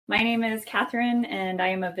My name is Catherine, and I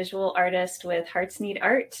am a visual artist with Hearts Need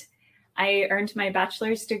Art. I earned my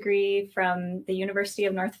bachelor's degree from the University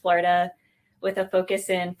of North Florida with a focus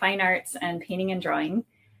in fine arts and painting and drawing.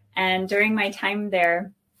 And during my time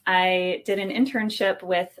there, I did an internship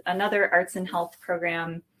with another arts and health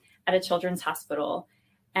program at a children's hospital.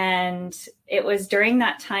 And it was during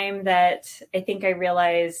that time that I think I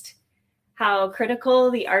realized how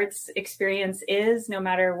critical the arts experience is, no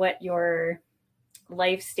matter what your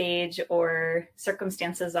life stage or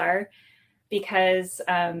circumstances are, because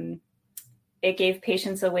it gave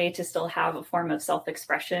patients a way to still have a form of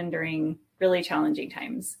self-expression during really challenging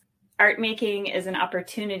times. Art making is an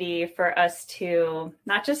opportunity for us to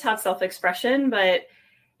not just have self-expression, but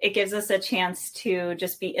it gives us a chance to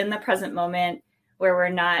just be in the present moment where we're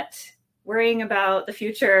not worrying about the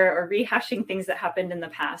future or rehashing things that happened in the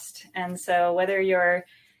past. And so whether you're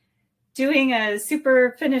doing a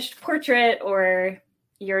super finished portrait or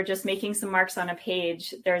you're just making some marks on a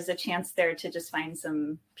page, there's a chance there to just find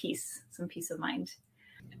some peace of mind.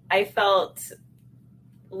 I felt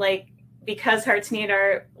like because Hearts Need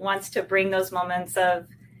Art wants to bring those moments of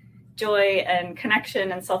joy and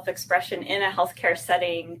connection and self-expression in a healthcare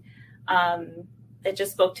setting, it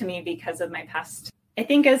just spoke to me because of my past. I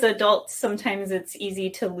think as adults, sometimes it's easy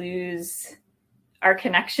to lose our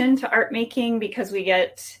connection to art making because we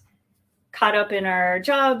get caught up in our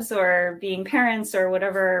jobs or being parents or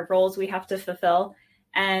whatever roles we have to fulfill.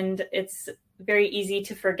 And it's very easy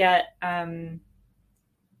to forget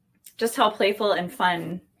just how playful and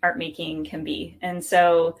fun art making can be. And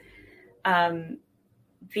so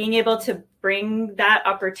being able to bring that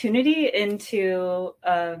opportunity into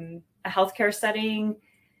a healthcare setting,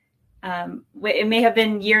 it may have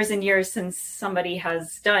been years and years since somebody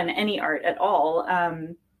has done any art at all.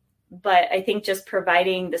 But I think just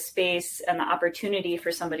providing the space and the opportunity for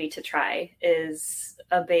somebody to try is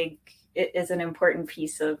an important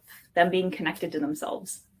piece of them being connected to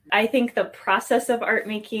themselves. I think the process of art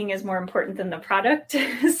making is more important than the product.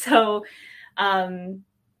 So I'm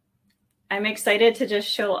excited to just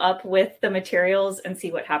show up with the materials and see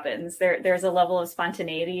what happens. There's a level of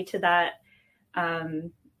spontaneity to that.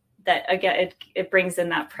 That again, it brings in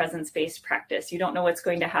that presence-based practice. You don't know what's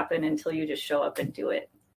going to happen until you just show up and do it.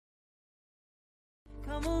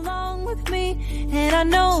 Come along with me, and I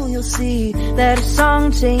know you'll see that a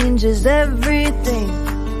song changes everything.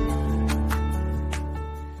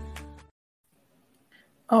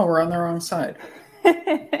 Oh, we're on the wrong side.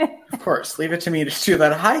 Of course, leave it to me to do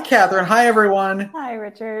that. Hi, Catherine. Hi, everyone. Hi,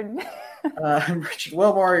 Richard. I'm Richard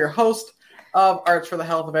Wilmore, your host of Arts for the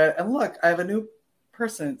Health of It. And look, I have a new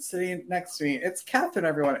person sitting next to me. It's Catherine,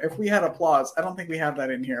 everyone. If we had applause, I don't think we have that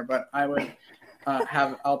in here, but I would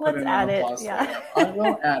I'll put in an applause. Yeah. I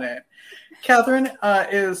will add it. Catherine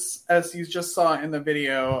is, as you just saw in the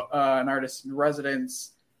video, an artist in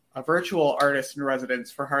residence, a virtual artist in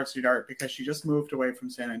residence for Hearts Need Art, because she just moved away from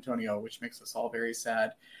San Antonio, which makes us all very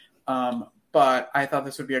sad. But I thought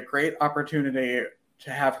this would be a great opportunity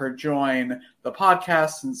to have her join the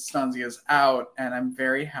podcast since Stanzi is out, and I'm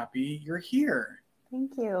very happy you're here.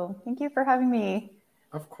 Thank you. Thank you for having me.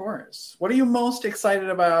 Of course. What are you most excited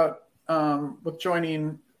about with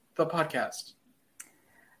joining the podcast?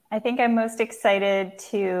 I think I'm most excited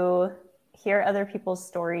to hear other people's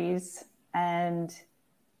stories and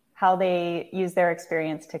how they use their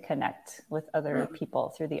experience to connect with other people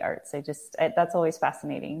through the arts. That's always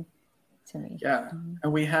fascinating to me. Yeah.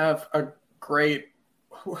 And we have a great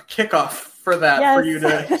kickoff for that, yes. For you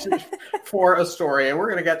to for a story. And we're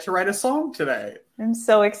going to get to write a song today. I'm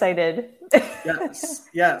so excited.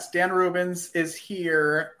 Yes. Dan Rubens is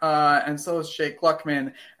here, and so is Jake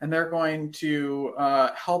Gluckman, and they're going to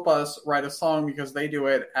help us write a song because they do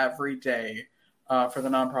it every day for the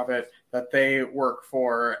nonprofit that they work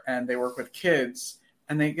for, and they work with kids,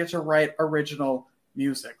 and they get to write original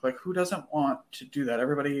music. Like, who doesn't want to do that?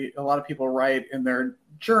 A lot of people write in their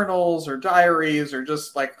journals or diaries or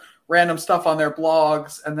just like random stuff on their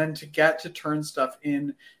blogs, and then to get to turn stuff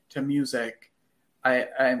into music,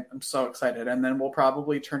 I'm so excited. And then we'll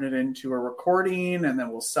probably turn it into a recording, and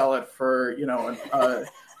then we'll sell it for,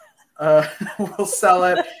 we'll sell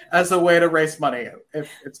it as a way to raise money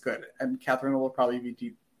if it's good. And Catherine will probably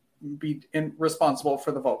be responsible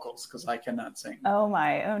for the vocals because I cannot sing. Oh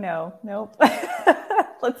no, nope.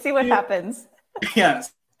 Let's see what happens.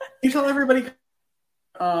 Yes. You tell everybody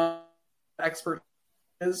expert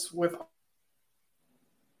is with.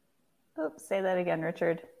 Oops, say that again,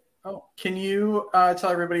 Richard. Oh, can you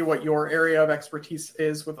tell everybody what your area of expertise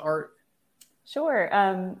is with art? Sure.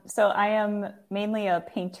 So I am mainly a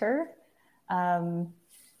painter. I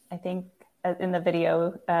think in the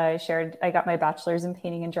video shared, I got my bachelor's in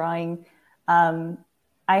painting and drawing.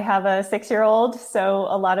 I have a 6-year-old, so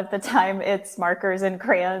a lot of the time it's markers and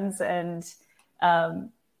crayons, and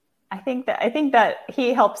I think that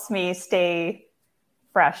he helps me stay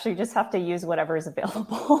fresh. You just have to use whatever is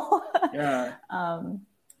available. Yeah.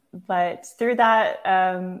 But through that,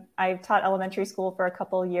 I've taught elementary school for a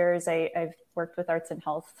couple of years. I've worked with arts and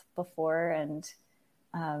health before, and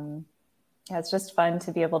it's just fun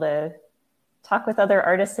to be able to talk with other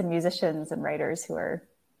artists and musicians and writers who are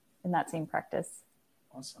in that same practice.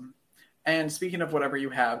 Awesome. And speaking of whatever you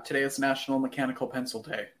have, today is National Mechanical Pencil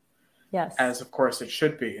Day. Yes. As of course it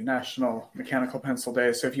should be, National Mechanical Pencil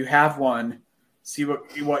Day. So if you have one, see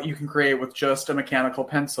what you can create with just a mechanical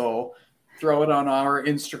pencil. Throw it on our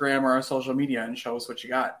Instagram or our social media and show us what you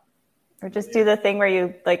got. Or just do the thing where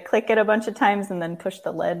you like click it a bunch of times and then push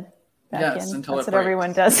the lid back in. Until That's it what breaks.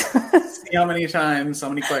 everyone does. See how many times, how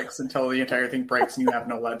many clicks until the entire thing breaks and you have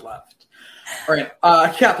no lead left. All right,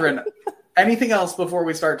 Catherine, anything else before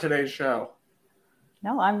we start today's show?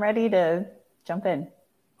 No, I'm ready to jump in.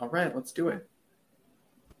 All right, let's do it.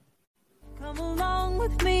 Come along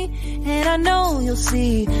with me, and I know you'll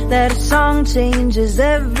see that a song changes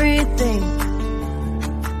everything.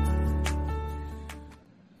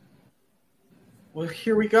 Well,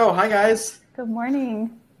 here we go. Hi, guys. Good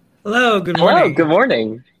morning. Hello, good morning. Hello, good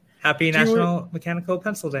morning. Happy National Mechanical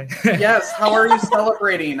Pencil Day. Yes, how are you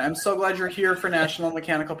celebrating? I'm so glad you're here for National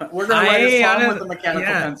Mechanical Pencil. We're going to write a song with the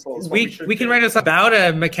mechanical pencils. We can write a song about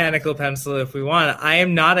a mechanical pencil if we want.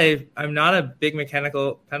 I'm not a big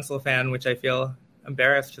mechanical pencil fan, which I feel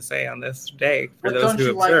embarrassed to say on this day for those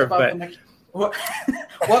who observe. What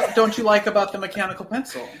don't you like about the mechanical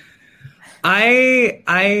pencil?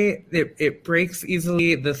 It breaks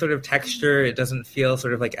easily. The sort of texture, it doesn't feel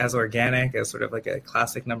sort of like as organic as sort of like a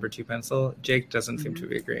classic number 2 pencil. Jake doesn't seem to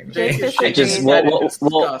be agreeing. Jake is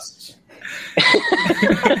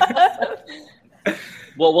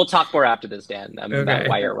we'll talk more after this, Dan. Okay. About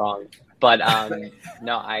why you're wrong. But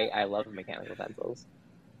no, I love mechanical pencils.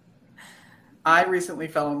 I recently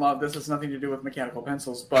fell in love. This has nothing to do with mechanical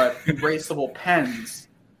pencils, but erasable pens.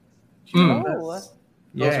 Those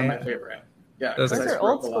are my favorite. Yeah, those are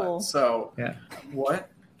old school. So, yeah.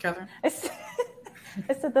 What, Catherine? I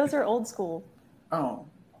said those are old school. Oh.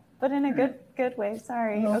 But in a good way.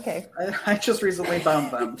 Sorry. No, okay. I just recently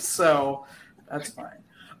bound them, so that's fine.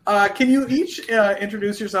 Can you each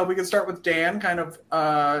introduce yourself? We can start with Dan. Kind of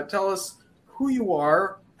tell us who you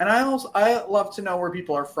are. And I love to know where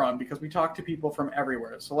people are from because we talk to people from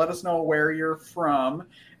everywhere. So let us know where you're from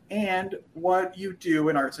and what you do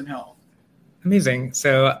in arts and health. Amazing.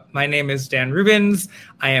 So my name is Dan Rubens.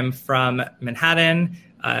 I am from Manhattan,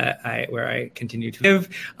 where I continue to live.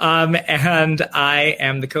 And I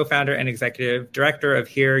am the co-founder and executive director of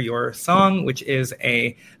Hear Your Song, which is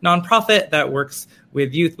a nonprofit that works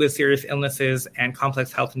with youth with serious illnesses and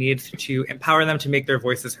complex health needs to empower them to make their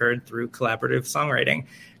voices heard through collaborative songwriting.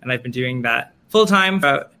 And I've been doing that full-time for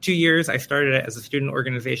about 2 years. I started it as a student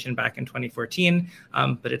organization back in 2014,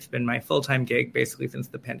 but it's been my full-time gig basically since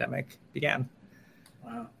the pandemic began.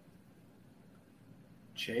 Wow.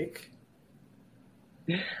 Jake?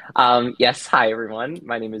 Yes, hi everyone.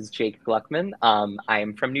 My name is Jake Gluckman. I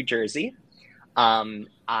am from New Jersey.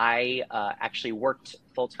 I actually worked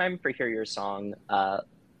full-time for Hear Your Song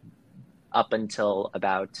up until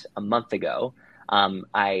about a month ago.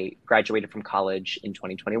 I graduated from college in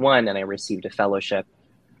 2021 and I received a fellowship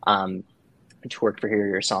to work for Hear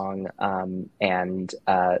Your Song.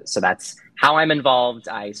 So that's how I'm involved.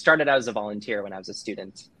 I started out as a volunteer when I was a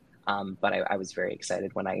student, but I was very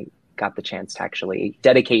excited when I got the chance to actually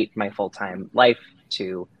dedicate my full-time life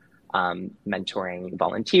to mentoring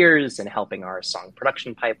volunteers and helping our song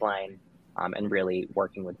production pipeline and really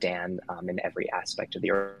working with Dan in every aspect of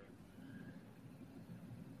the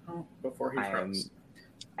Before he froze.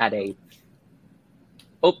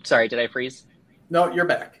 Sorry, did I freeze? No, you're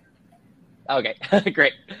back. Okay,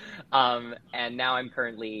 great. And now I'm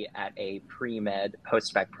currently at a pre-med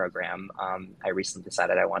post-bac program. I recently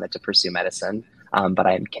decided I wanted to pursue medicine, but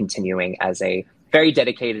I'm continuing as a very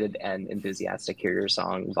dedicated and enthusiastic Hear Your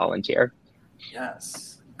Song volunteer.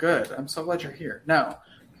 Yes, good. I'm so glad you're here. Now,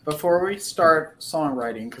 before we start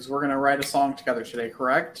songwriting, because we're going to write a song together today,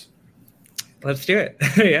 correct? Let's do it.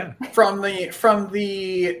 Yeah. From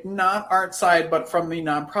the not art side, but from the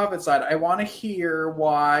nonprofit side, I want to hear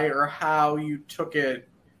why or how you took it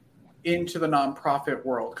into the nonprofit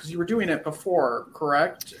world, because you were doing it before,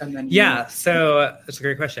 correct? And then so that's a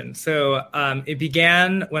great question. So it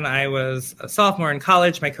began when I was a sophomore in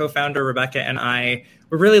college. My co-founder Rebecca and I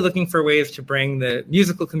were really looking for ways to bring the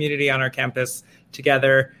musical community on our campus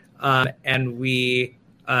together. And we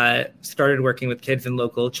started working with kids in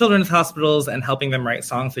local children's hospitals and helping them write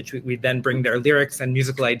songs, which we'd then bring their lyrics and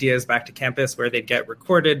musical ideas back to campus where they'd get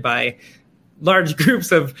recorded by large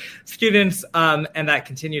groups of students. And that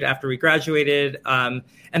continued after we graduated.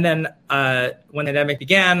 And then when the pandemic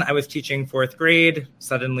began, I was teaching fourth grade,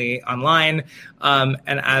 suddenly online. And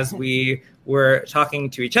as we were talking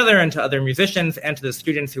to each other and to other musicians and to the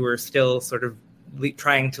students who were still sort of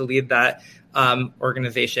trying to lead that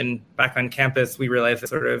organization back on campus, we realized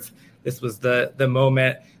that this was the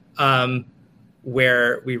moment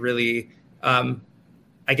where we really,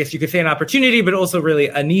 I guess you could say an opportunity, but also really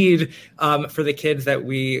a need for the kids that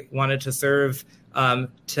we wanted to serve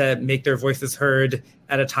to make their voices heard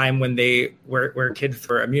at a time when where kids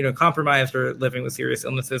were immunocompromised or living with serious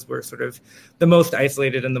illnesses were sort of the most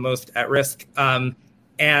isolated and the most at risk.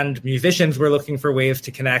 And musicians were looking for ways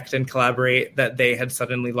to connect and collaborate that they had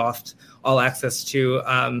suddenly lost all access to.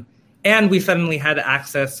 And we suddenly had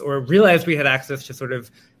access, or realized we had access to sort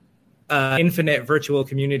of infinite virtual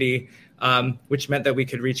community, which meant that we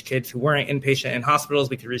could reach kids who weren't inpatient in hospitals.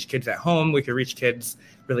 We could reach kids at home. We could reach kids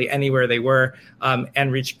really anywhere they were,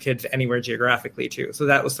 and reach kids anywhere geographically too. So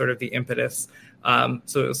that was sort of the impetus.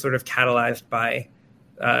 So it was sort of catalyzed by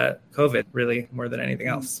COVID, really, more than anything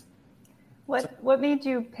else. What made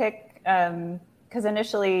you pick, because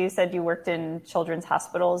initially you said you worked in children's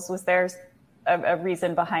hospitals. Was there a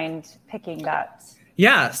reason behind picking that?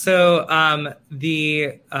 Yeah, so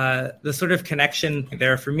the sort of connection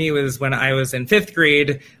there for me was when I was in fifth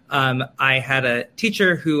grade. I had a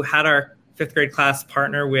teacher who had our fifth grade class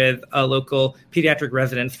partner with a local pediatric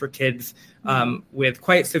residence for kids with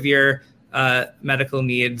quite severe medical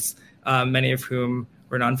needs, many of whom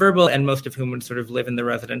were nonverbal and most of whom would sort of live in the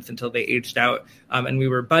residence until they aged out. And we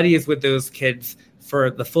were buddies with those kids for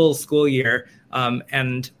the full school year.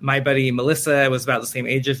 And my buddy Melissa was about the same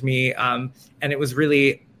age as me. And it was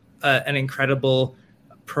really an incredible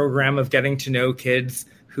program of getting to know kids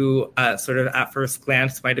who sort of at first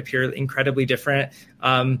glance might appear incredibly different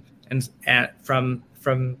and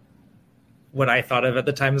from what I thought of at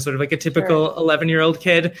the time as sort of like a typical 11-year-old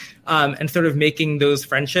kid, and sort of making those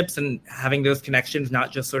friendships and having those connections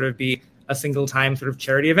not just sort of be a single time sort of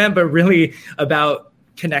charity event, but really about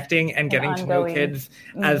connecting and getting to know kids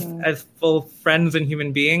as full friends and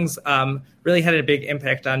human beings, really had a big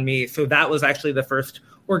impact on me. So that was actually the first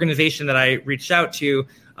organization that I reached out to,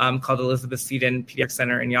 called Elizabeth Seton Pediatric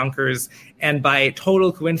Center in Yonkers. And by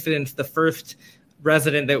total coincidence, the first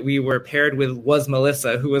resident that we were paired with was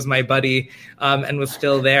Melissa, who was my buddy, and was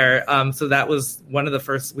still there. So that was one of the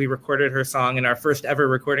first, we recorded her song in our first ever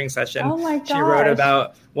recording session. Oh my gosh. She wrote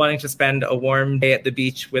about wanting to spend a warm day at the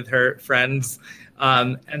beach with her friends.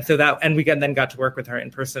 And we then got to work with her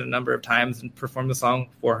in person a number of times and perform the song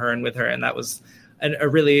for her and with her. And that was a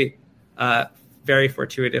really very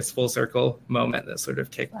fortuitous full circle moment that sort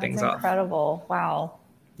of kicked things off. Incredible. Wow.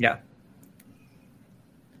 Yeah.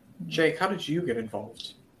 Jake, how did you get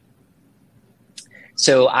involved?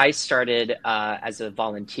 So I started as a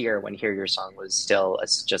volunteer when Hear Your Song was still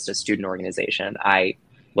just a student organization. I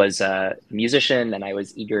was a musician and I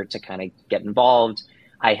was eager to kind of get involved.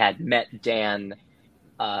 I had met Dan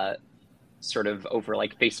sort of over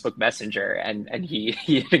like Facebook Messenger, and he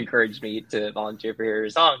had encouraged me to volunteer for Hear Your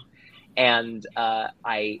Song. And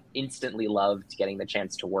I instantly loved getting the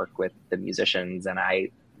chance to work with the musicians, and I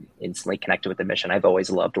instantly connected with the mission. I've always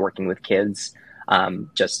loved working with kids,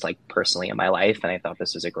 just like personally in my life. And I thought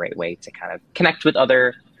this was a great way to kind of connect with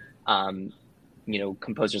other,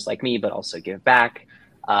 composers like me, but also give back.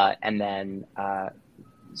 And then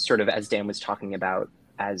sort of as Dan was talking about,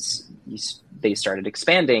 as they started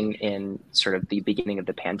expanding in sort of the beginning of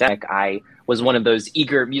the pandemic, I was one of those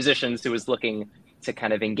eager musicians who was looking to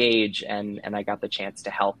kind of engage, and I got the chance to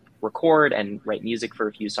help record and write music for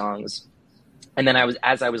a few songs. And then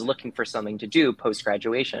as I was looking for something to do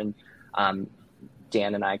post-graduation,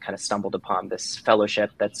 Dan and I kind of stumbled upon this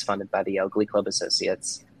fellowship that's funded by the Yale Glee Club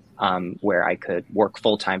Associates, where I could work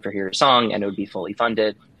full-time for Hear Your Song, and it would be fully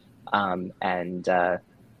funded. And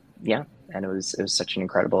it was such an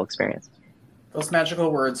incredible experience. Those magical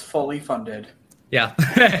words, fully funded. Yeah.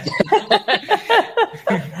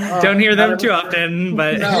 Don't hear them too often,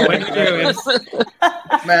 but when you do,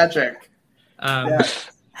 it's magic.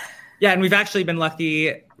 Yeah, and we've actually been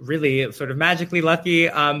lucky, really sort of magically lucky,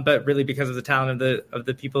 but really because of the talent of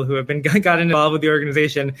the people who have been gotten involved with the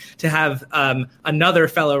organization, to have another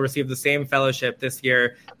fellow receive the same fellowship this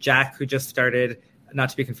year, Jack, who just started, not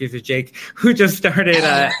to be confused with Jake, who just started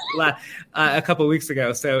a couple weeks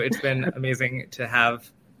ago. So it's been amazing to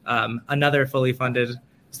have another fully funded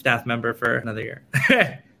staff member for another year.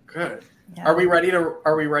 Good. Yeah. Are we ready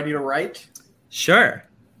to write? Sure.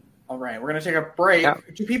 All right, we're gonna take a break. Yeah.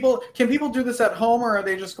 Can people do this at home, or are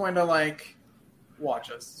they just going to like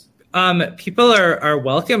watch us? People are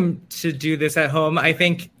welcome to do this at home. I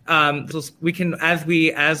think we can, as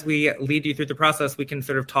we lead you through the process, we can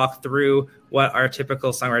sort of talk through what our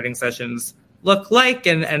typical songwriting sessions look like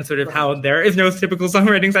and sort of how there is no typical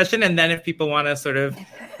songwriting session. And then if people want to sort of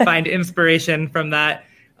find inspiration from that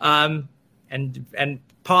and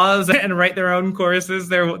pause and write their own choruses,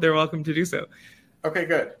 they're welcome to do so. Okay,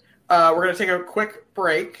 good. We're going to take a quick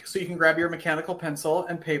break so you can grab your mechanical pencil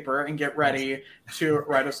and paper and get ready to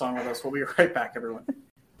write a song with us. We'll be right back, everyone.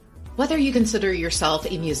 Whether you consider yourself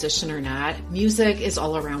a musician or not, music is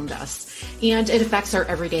all around us, and it affects our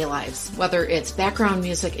everyday lives. Whether it's background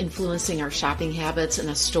music influencing our shopping habits in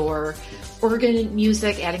a store, organ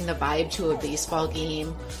music adding the vibe to a baseball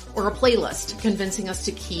game, or a playlist convincing us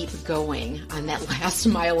to keep going on that last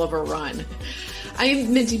mile of a run.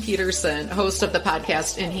 I'm Mindy Peterson, host of the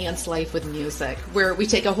podcast Enhance Life with Music, where we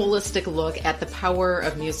take a holistic look at the power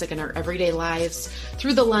of music in our everyday lives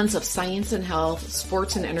through the lens of science and health,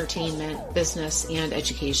 sports and entertainment, business, and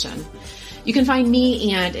education. You can find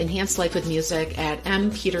me and Enhance Life with Music at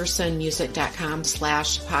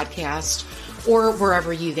mpetersonmusic.com/podcast or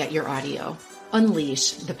wherever you get your audio.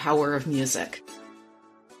 Unleash the power of music.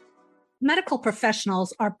 Medical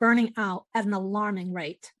professionals are burning out at an alarming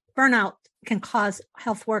rate. Burnout can cause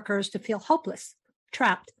health workers to feel hopeless,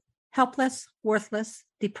 trapped, helpless, worthless,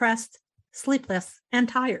 depressed, sleepless, and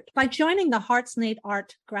tired. By joining the Hearts Need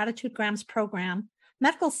Art Gratitude Grams program,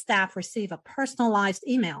 medical staff receive a personalized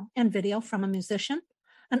email and video from a musician,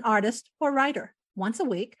 an artist, or writer once a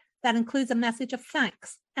week that includes a message of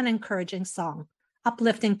thanks, an encouraging song,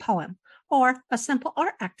 uplifting poem, or a simple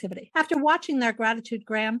art activity. After watching their Gratitude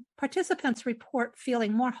Gram, participants report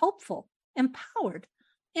feeling more hopeful, empowered,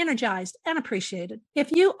 energized, and appreciated. If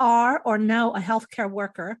you are or know a healthcare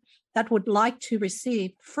worker that would like to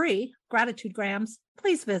receive free Gratitude Grams,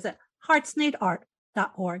 please visit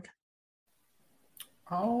heartsneedart.org.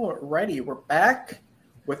 Alrighty, we're back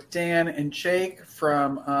with Dan and Jake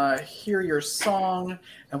from Hear Your Song,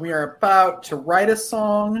 and we are about to write a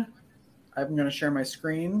song. I'm going to share my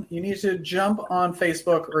screen. You need to jump on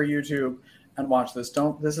Facebook or YouTube and watch this.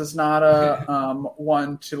 This is not a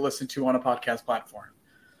one to listen to on a podcast platform.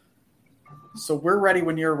 So we're ready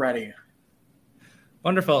when you're ready.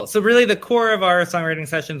 Wonderful. So really the core of our songwriting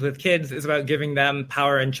sessions with kids is about giving them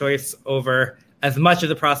power and choice over as much of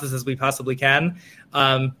the process as we possibly can.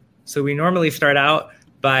 So we normally start out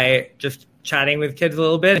by just chatting with kids a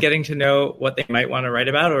little bit, getting to know what they might want to write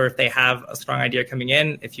about, or if they have a strong idea coming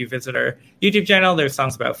in. If you visit our YouTube channel, there's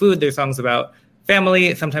songs about food, there's songs about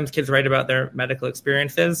family. Sometimes kids write about their medical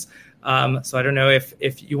experiences. So I don't know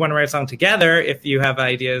if you want to write a song together, if you have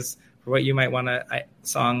ideas for what you might want a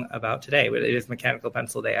song about today. But it is Mechanical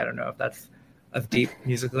Pencil Day. I don't know if that's of deep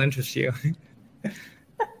musical interest to you.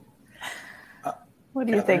 What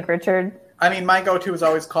do you think, Richard? I mean, my go-to is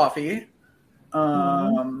always coffee.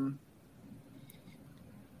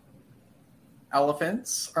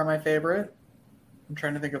 Elephants are my favorite. I'm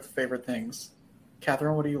trying to think of favorite things.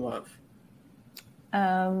 Catherine, what do you love?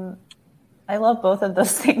 I love both of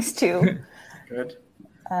those things too. Good.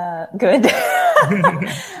 Good.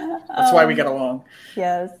 That's why we get along.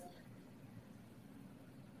 Yes.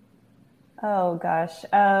 Oh gosh.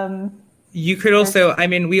 You could also,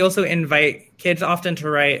 we also invite kids often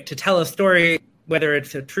to tell a story, whether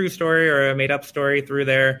it's a true story or a made up story through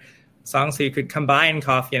their song. So you could combine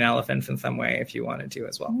coffee and elephants in some way if you wanted to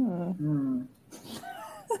as well. An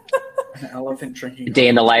elephant drinking. Day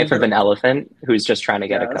in the life of an elephant who's just trying to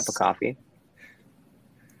get a cup of coffee.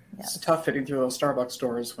 It's tough fitting through those Starbucks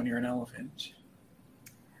stores when you're an elephant.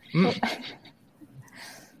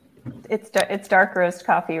 It's dark roast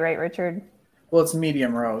coffee, right, Richard? Well, it's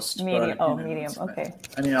medium roast. Medium. But, Medium. Okay.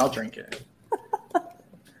 I mean, I'll drink it.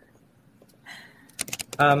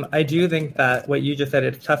 I do think that what you just said,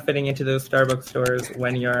 it's tough fitting into those Starbucks stores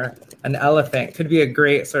when you're an elephant, could be a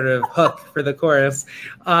great sort of hook for the chorus.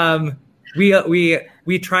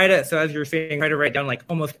 We try to, so as you're saying, try to write down like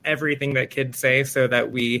almost everything that kids say so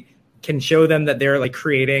that we can show them that they're like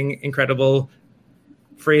creating incredible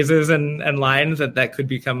phrases and lines that could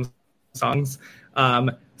become songs.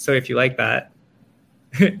 So if you like that,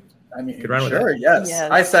 I mean, could run sure, with it. yes.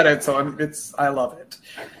 Yes. I said it, so I love it.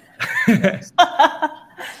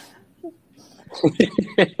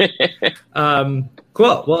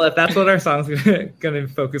 Cool. Well, if that's what our song's going to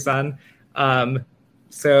focus on,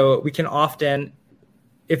 so we can often,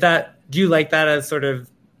 do you like that as sort of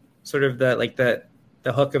the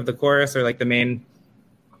hook of the chorus or like the main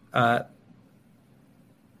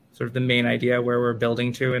sort of the main idea where we're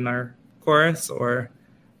building to in our chorus, or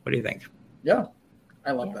what do you think? Yeah,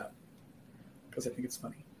 I love that because I think it's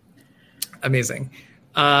funny. Amazing.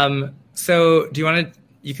 So do you want to,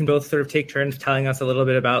 you can both sort of take turns telling us a little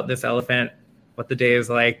bit about this elephant, what the day is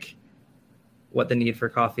like, what the need for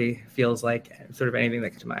coffee feels like, sort of anything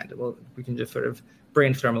that comes to mind. Well, we can just sort of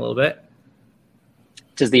brainstorm a little bit.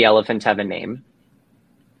 Does the elephant have a name?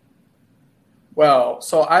 Well,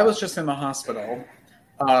 so I was just in the hospital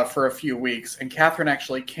for a few weeks, and Catherine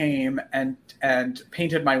actually came and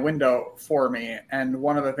painted my window for me. And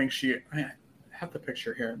one of the things I have the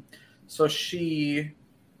picture here. So she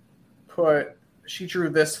drew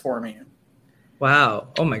this for me. Wow.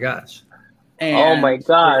 Oh my gosh. And oh my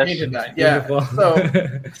gosh. Painted that. Yeah.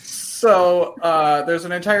 So there's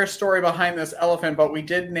an entire story behind this elephant, but we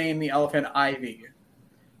did name the elephant Ivy.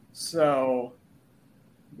 So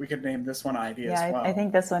we could name this one Ivy as well. I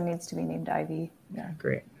think this one needs to be named Ivy. Yeah.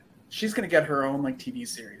 Great. She's going to get her own TV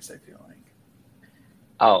series, I feel like.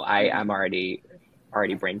 Oh, I'm already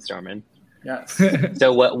brainstorming. Yes.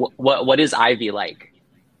 So what is Ivy like?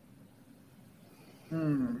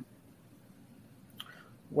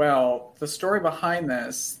 Well, the story behind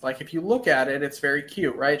this, like if you look at it, it's very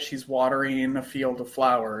cute, right? She's watering a field of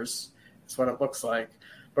flowers. That's what it looks like.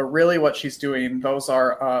 But really what she's doing, those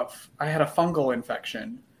are, I had a fungal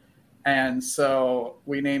infection. And so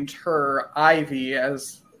we named her Ivy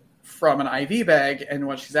as from an IV bag. And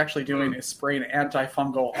what she's actually doing is spraying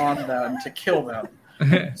antifungal on them to kill them.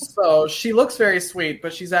 So she looks very sweet,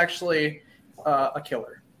 but she's actually a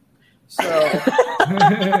killer. So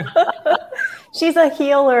she's a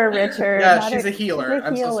healer, Richard. Yeah, she's a healer.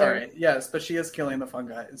 I'm so sorry. Yes, but she is killing the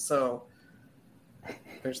fungi. So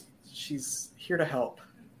she's here to help.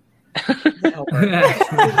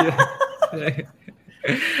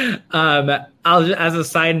 I'll just, as a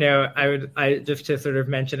side note, I just to sort of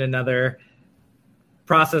mention another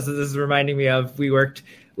process that this is reminding me of. We worked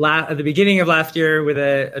at the beginning of last year with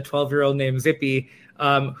a 12-year-old named Zippy,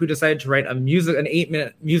 who decided to write an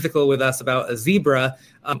 8-minute musical with us about a zebra,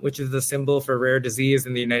 which is the symbol for rare disease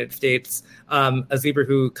in the United States. A zebra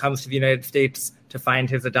who comes to the United States to find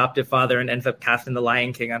his adoptive father and ends up cast in The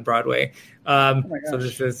Lion King on Broadway. So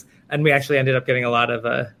this is, and we actually ended up getting a lot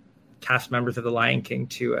of cast members of The Lion King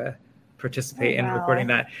to participate in recording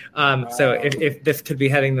that. So if this could be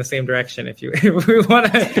heading the same direction, if we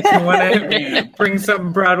want to bring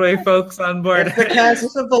some Broadway folks on board. If the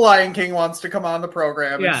cast of The Lion King wants to come on the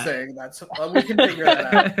program and sing, we can figure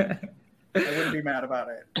that out. I wouldn't be mad about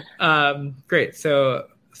it. Great. So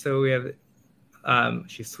we have,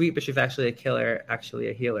 she's sweet, but she's actually a killer, actually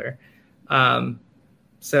a healer.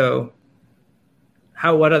 So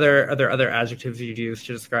what other adjectives you'd use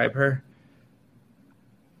to describe her?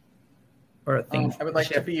 Or things I would like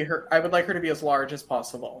her to be as large as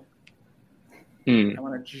possible. I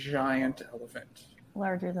want a giant elephant.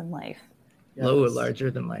 Larger than life. Yes. Larger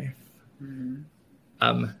than life.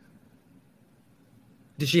 Mm-hmm.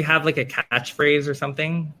 Did she have like a catchphrase or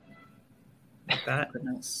something like that?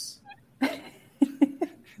 Goodness.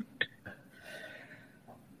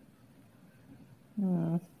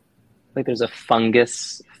 Like there's a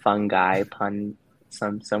fungi pun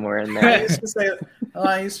somewhere in there.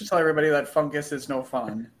 I used to tell everybody that fungus is no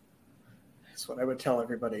fun. That's what I would tell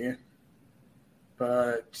everybody.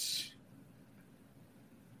 But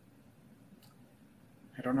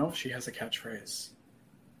I don't know if she has a catchphrase.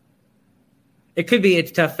 It could be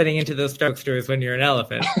it's tough fitting into those jokesters when you're an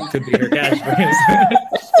elephant. It could be her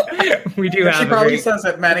catchphrase. We do have. She probably says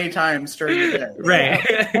it many times during the day. Right.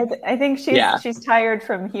 I think she's tired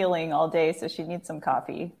from healing all day, so she needs some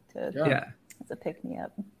coffee as a pick me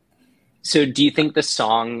up. So do you think the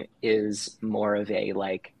song is more of a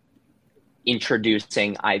like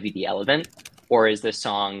introducing Ivy the elephant, or is the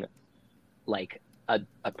song like a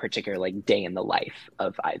particular like day in the life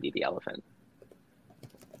of Ivy the elephant?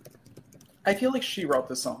 I feel like she wrote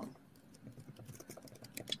the song.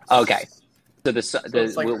 Okay. So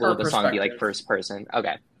like will the song be like first person?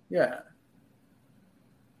 Okay. Yeah.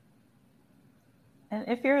 And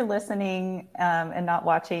if you're listening and not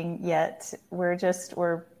watching yet,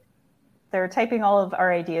 they're typing all of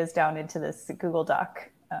our ideas down into this Google Doc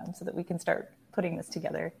so that we can start putting this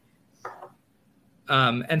together.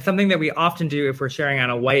 And something that we often do if we're sharing on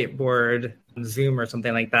a whiteboard, Zoom or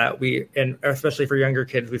something like that, and especially for younger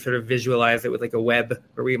kids, we sort of visualize it with like a web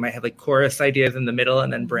where we might have like chorus ideas in the middle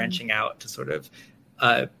and then branching out to sort of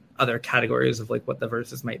other categories of like what the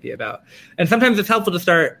verses might be about. And sometimes it's helpful to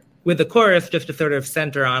start with the chorus just to sort of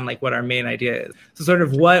center on like what our main idea is. So sort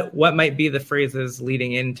of what might be the phrases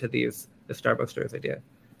leading into the Starbucks Stores idea.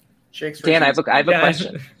 Dan, I have a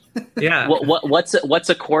question. Yeah. What's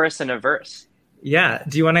a chorus and a verse? Yeah.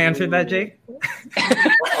 Do you want to answer that, Jake?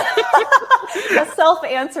 A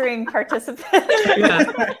self-answering participant.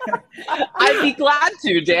 Yeah. I'd be glad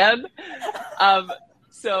to, Dan.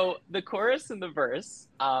 So the chorus and the verse,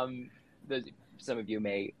 some of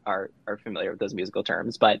you are familiar with those musical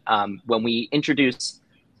terms, but when we introduce,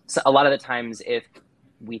 a lot of the times if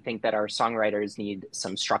we think that our songwriters need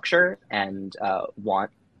some structure and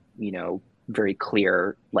want, very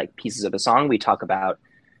clear like pieces of the song, we talk about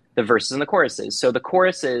the verses and the choruses. So the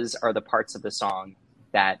choruses are the parts of the song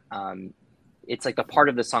that it's like the part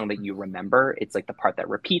of the song that you remember. It's like the part that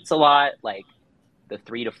repeats a lot, like the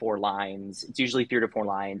 3 to 4 lines. It's usually 3 to 4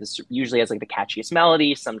 lines. It usually has like the catchiest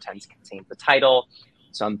melody, sometimes contains the title.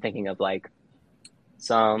 So I'm thinking of like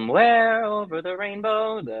somewhere over the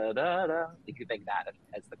rainbow, da, da, da. You could think that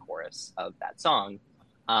as the chorus of that song.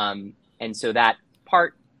 And so that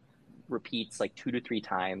part repeats like 2 to 3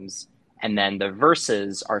 times. And then the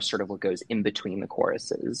verses are sort of what goes in between the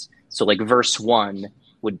choruses. So like verse 1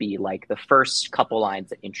 would be like the first couple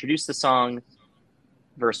lines that introduce the song.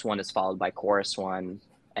 Verse 1 is followed by chorus 1.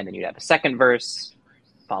 And then you'd have a second verse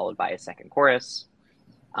followed by a second chorus.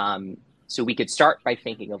 So we could start by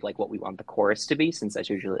thinking of like what we want the chorus to be, since that's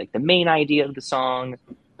usually like the main idea of the song,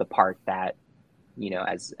 the part that,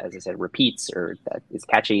 as I said, repeats or that is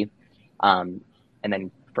catchy. And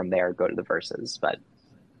then from there, go to the verses. But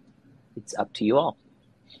it's up to you all.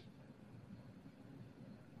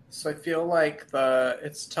 So I feel like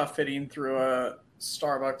it's tough fitting through a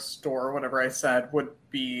Starbucks store, whatever I said, would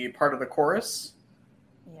be part of the chorus.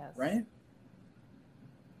 Yes. Right?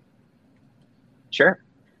 Sure.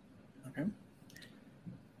 Okay.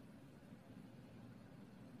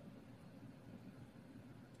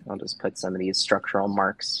 I'll just put some of these structural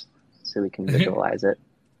marks so we can visualize it.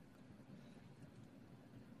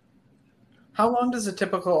 How long does a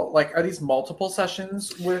typical, are these multiple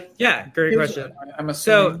sessions with? Yeah, great question. I'm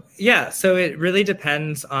assuming. So it really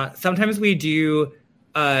depends on, sometimes we do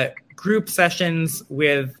group sessions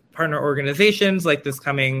with partner organizations. Like this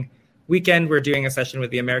coming weekend, we're doing a session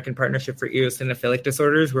with the American Partnership for Eosinophilic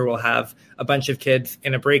Disorders, where we'll have a bunch of kids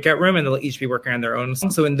in a breakout room and they'll each be working on their own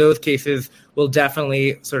song. So in those cases, we'll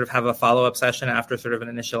definitely sort of have a follow-up session after sort of an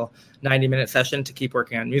initial 90-minute session to keep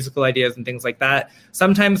working on musical ideas and things like that.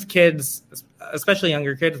 Sometimes kids, especially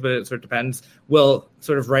younger kids, but it sort of depends, will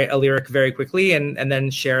sort of write a lyric very quickly and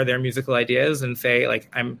then share their musical ideas and say,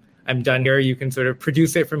 like, I'm done here. You can sort of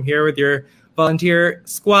produce it from here with your volunteer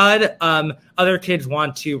squad. Other kids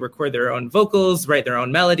want to record their own vocals, write their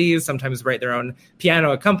own melodies, sometimes write their own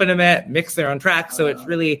piano accompaniment, mix their own tracks. So it's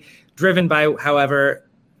really driven by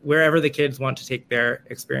wherever the kids want to take their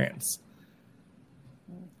experience.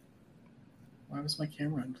 Why was my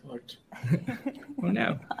camera unplugged? Oh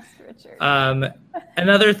no.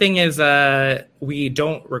 Another thing is we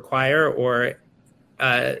don't require or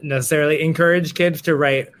necessarily encourage kids to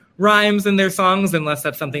write rhymes in their songs unless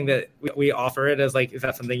that's something that we offer it as, like, is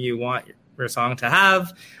that something you want your song to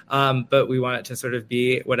have? But we want it to sort of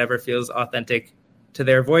be whatever feels authentic to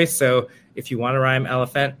their voice. So if you want to rhyme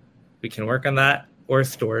elephant, we can work on that. Or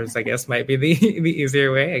stores, I guess, might be the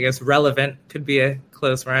easier way. I guess relevant could be a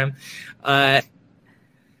close rhyme. But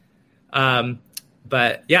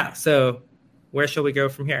yeah, so where shall we go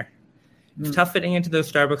from here? It's tough fitting into those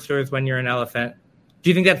Starbucks stores when you're an elephant. Do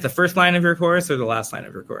you think that's the first line of your chorus or the last line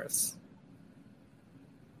of your chorus?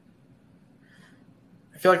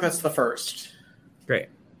 I feel like that's the first. Great.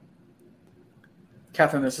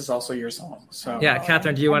 Catherine, this is also your song. So yeah,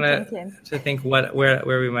 Catherine, do you want to think where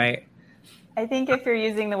we might? I think if you're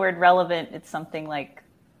using the word relevant, it's something like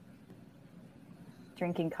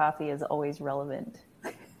drinking coffee is always relevant.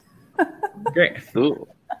 Great. Ooh,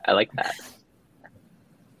 I like that.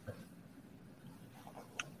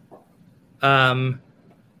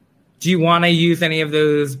 Do you want to use any of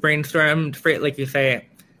those brainstormed phrases? Like you say,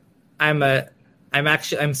 I'm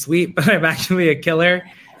sweet, but I'm actually a killer,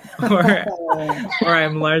 or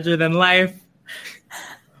I'm larger than life.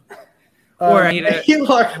 Or I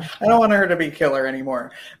don't want her to be killer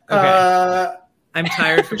anymore. Okay. I'm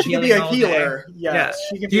tired from healing she can be a all healer. Day. Yes, yeah.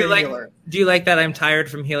 She can be a healer. Do you like that I'm tired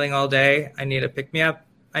from healing all day? I need a pick-me-up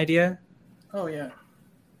idea? Oh, yeah.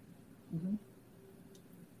 Mm-hmm. Do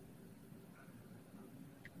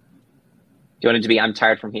you want it to be I'm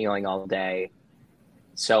tired from healing all day,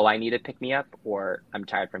 so I need a pick-me-up, or I'm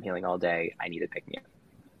tired from healing all day, I need a pick-me-up?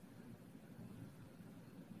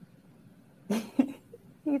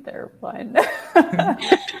 Either one.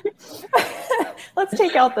 Let's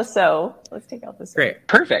take out the so. Great.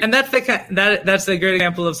 Perfect. And that's that's a great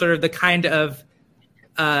example of sort of the kind of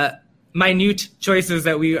minute choices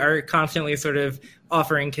that we are constantly sort of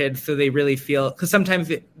offering kids so they really feel, because sometimes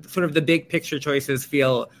sort of the big picture choices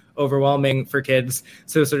feel overwhelming for kids.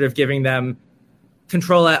 So sort of giving them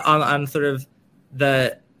control on sort of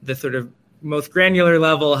the sort of most granular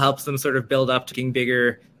level helps them sort of build up to making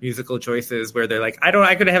bigger musical choices where they're like,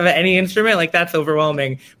 I could have any instrument, like that's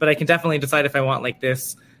overwhelming, but I can definitely decide if I want like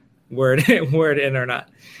this word in or not.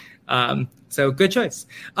 So good choice.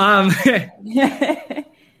 And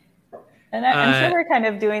I'm sure we're kind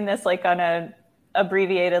of doing this like on a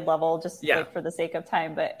abbreviated level, just like for the sake of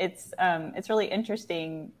time. But it's really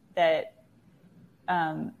interesting that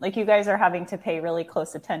like you guys are having to pay really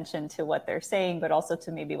close attention to what they're saying, but also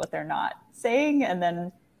to maybe what they're not saying, and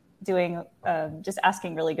then doing just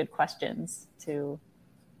asking really good questions to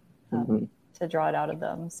draw it out of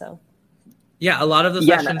them. So yeah, a lot of the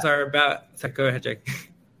sessions are about. So go ahead, Jake.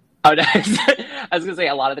 Oh, no. I was gonna say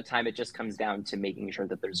a lot of the time it just comes down to making sure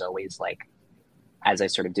that there's always like, as I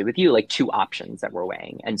sort of did with you, like two options that we're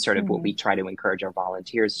weighing. And sort of what we try to encourage our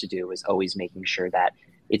volunteers to do is always making sure that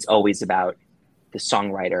it's always about the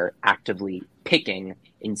songwriter actively picking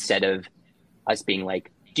instead of us being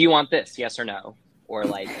like, do you want this? Yes or no? Or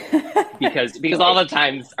like, because all the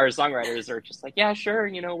times our songwriters are just like, yeah, sure,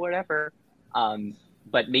 whatever.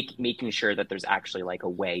 But making sure that there's actually like a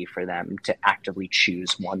way for them to actively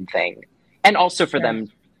choose one thing. And also for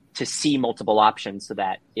them to see multiple options so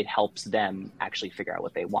that it helps them actually figure out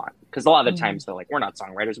what they want. Because a lot of the times they're like, we're not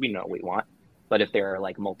songwriters, we know what we want. But if there are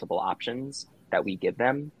like multiple options that we give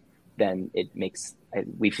them, then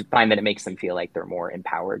we find that it makes them feel like they're more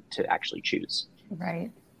empowered to actually choose.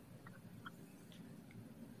 Right.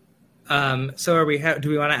 So do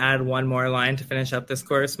we want to add one more line to finish up this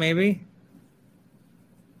course maybe?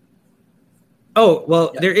 Oh,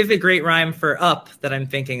 well, there is a great rhyme for up that I'm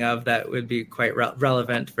thinking of that would be quite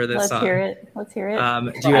relevant for this song. Let's hear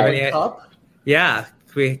it. Do you have any cup? Yeah.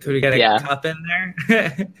 Could we get a cup in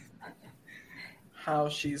there? I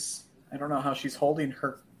don't know how she's holding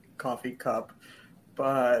her coffee cup,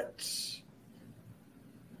 but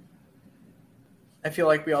I feel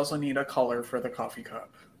like we also need a color for the coffee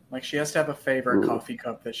cup. Like she has to have a favorite coffee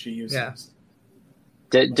cup that she uses. Yeah.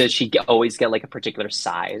 Does she always get like a particular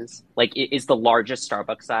size? Like, is the largest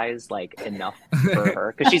Starbucks size like enough for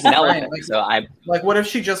her? Because she's an elephant, like, so I'm like, what if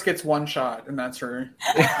she just gets one shot and that's her?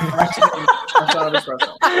 A shot of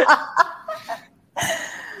espresso.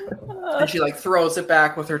 And she like throws it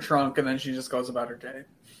back with her trunk, and then she just goes about her day.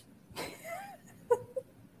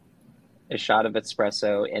 A shot of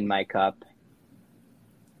espresso in my cup,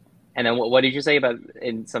 and then what did you say about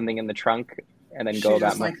something in the trunk? And then go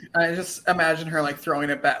about I just imagine her like throwing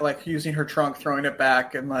it back, like using her trunk, throwing it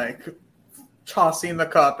back, and like tossing the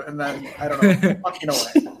cup, and then I don't know, fucking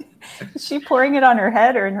away. Is she pouring it on her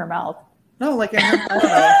head or in her mouth? No, like in her, I don't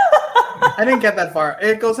know. I didn't get that far.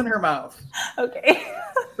 It goes in her mouth. Okay.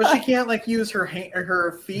 But she can't like use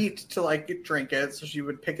her feet to like drink it, so she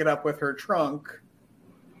would pick it up with her trunk.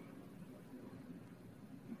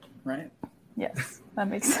 Right? Yes. That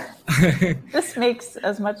makes sense. This makes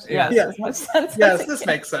as much as much sense. Yes, this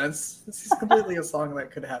makes sense. This is completely a song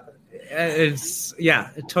that could happen. It's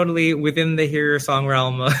totally within the Hear Your Song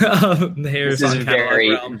realm of the Hear Your Song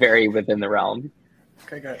very realm. Very within the realm.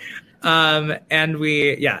 Okay, good. And then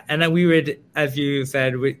we would, as you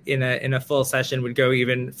said, in a full session would go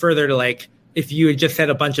even further to like, if you had just said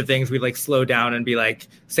a bunch of things, we'd like slow down and be like,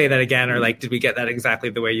 say that again, or like, did we get that exactly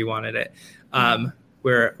the way you wanted it?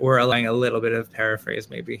 We're allowing a little bit of paraphrase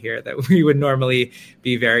maybe here that we would normally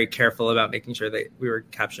be very careful about making sure that we were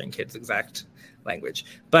capturing kids' exact language.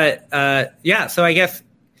 But so I guess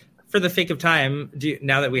for the sake of time,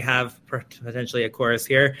 now that we have potentially a chorus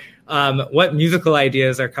here, what musical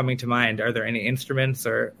ideas are coming to mind? Are there any instruments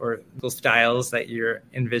or styles that you're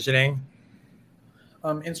envisioning?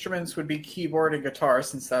 Instruments would be keyboard and guitar,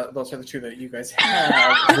 since those are the two that you guys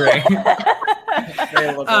have. Right.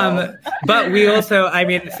 But we also,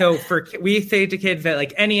 we say to kids that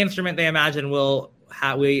like any instrument they imagine will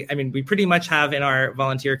have. We pretty much have in our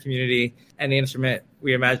volunteer community any instrument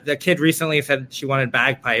we imagine. The kid recently said she wanted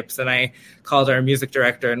bagpipes, and I called our music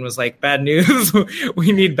director and was like, "Bad news,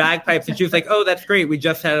 we need bagpipes." And she was like, "Oh, that's great. We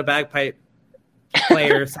just had a bagpipe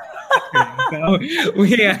player." So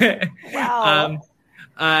wow.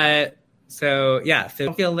 So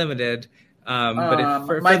don't feel limited.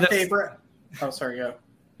 But my favorite. Oh, sorry, go.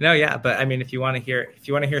 No, yeah, but if you want to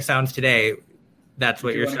hear sounds today, that's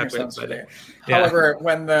what you're stuck with. But, However,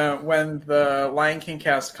 when the Lion King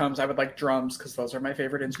cast comes, I would like drums because those are my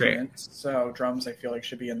favorite instruments. Great. So drums, I feel like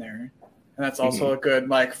should be in there, and that's also a good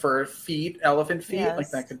like for feet, elephant feet. Yes. Like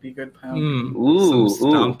that could be good pound. Some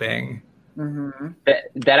stomping. Mm-hmm.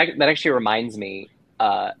 That actually reminds me.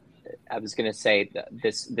 I was going to say that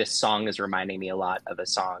this song is reminding me a lot of a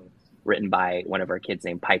song written by one of our kids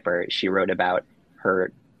named Piper. She wrote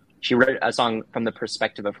a song from the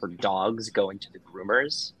perspective of her dogs going to the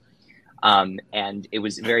groomers. And it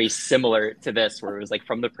was very similar to this, where it was like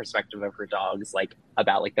from the perspective of her dogs, like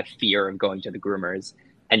about like the fear of going to the groomers.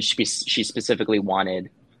 And she specifically wanted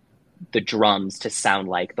the drums to sound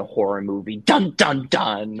like the horror movie dun dun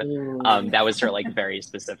dun. That was her like very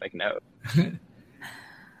specific note.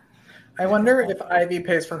 I wonder if Ivy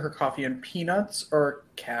pays for her coffee in peanuts or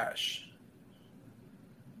cash.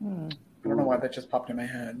 I don't know why that just popped in my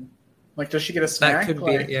head. Like, does she get a snack? That could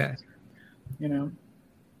like, be, yeah. You know,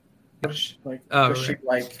 does she like she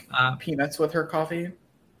like peanuts with her coffee?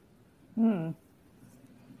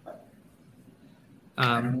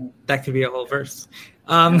 That could be a whole verse.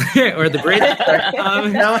 Or the bridge.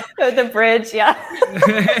 The bridge, yeah.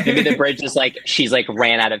 Maybe the bridge is like she's like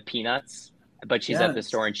ran out of peanuts, but she's at the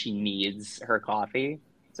store and she needs her coffee.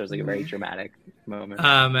 So it's like a very dramatic moment.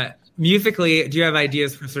 Musically, do you have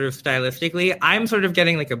ideas for sort of stylistically? I'm sort of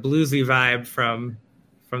getting like a bluesy vibe from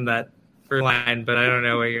that first line, but I don't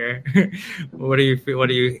know what are you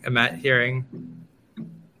hearing?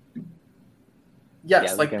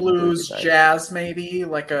 Yes, like blues, jazz, maybe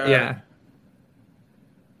like a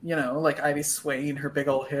you know, like Ivy swaying her big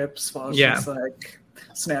old hips while she's like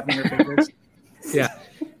snapping her fingers.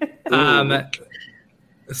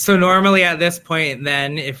 So normally at this point,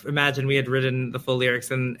 then, imagine we had written the full lyrics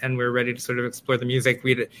and we're ready to sort of explore the music,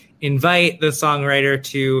 we'd invite the songwriter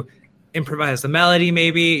to improvise the melody.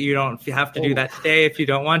 Maybe you don't have to do that today if you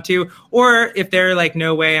don't want to, or if they're like,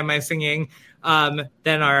 no way am I singing,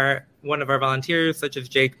 then one of our volunteers, such as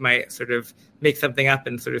Jake, might sort of make something up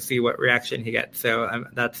and sort of see what reaction he gets. So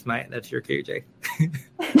that's your cue, Jake.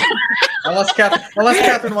 Unless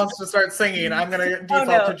Catherine wants to start singing, I'm going to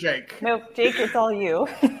default to Jake. Nope, Jake, it's all you.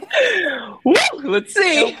 Woo, let's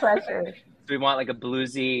see. No pressure. Do we want like a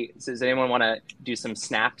bluesy? Does anyone want to do some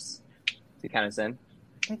snaps to kind of sing?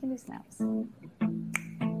 We can do snaps.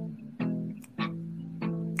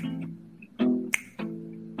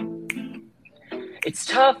 It's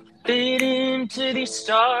tough fit into these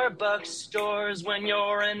Starbucks stores when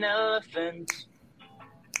you're an elephant.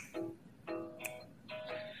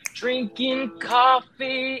 Drinking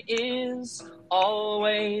coffee is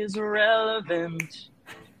always relevant.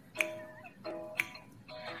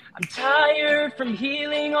 I'm tired from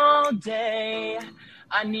healing all day.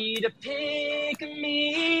 I need to pick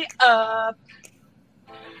me up.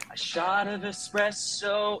 A shot of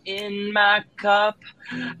espresso in my cup.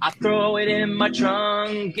 I throw it in my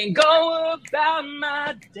trunk and go about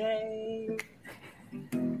my day.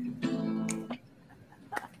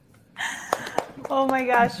 Oh my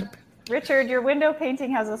gosh. Richard, your window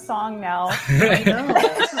painting has a song now. I know.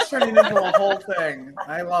 This is turning into a whole thing.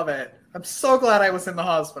 I love it. I'm so glad I was in the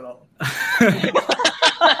hospital.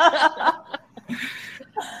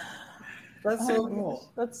 That's so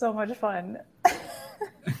cool. That's so much fun.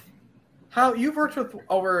 You've worked with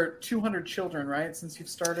over 200 children, right, since you've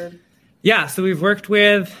started? Yeah, so we've worked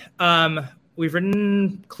with, we've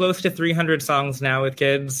written close to 300 songs now with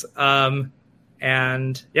kids.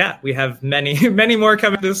 And yeah, we have many, many more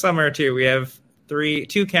coming this summer too. We have 2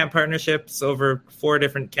 camp partnerships over 4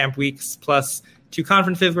 different camp weeks, plus 2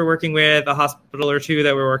 conferences we're working with, a hospital or 2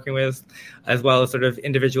 that we're working with, as well as sort of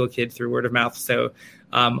individual kids through word of mouth. So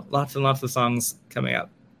lots and lots of songs coming up.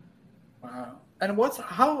 Wow. And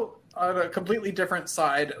how on a completely different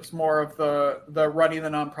side, it's more of the running the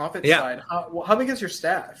nonprofit side. How big is your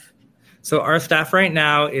staff? So our staff right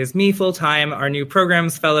now is me full-time, our new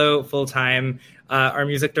programs fellow full-time, our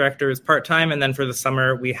music director is part-time, and then for the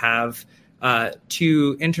summer we have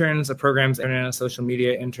 2 interns, a programs intern and a social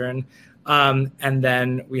media intern. And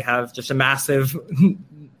then we have just a massive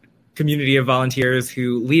community of volunteers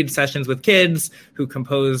who lead sessions with kids, who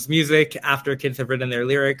compose music after kids have written their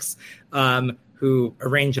lyrics, who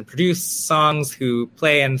arrange and produce songs, who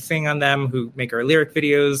play and sing on them, who make our lyric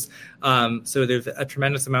videos. So there's a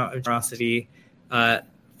tremendous amount of generosity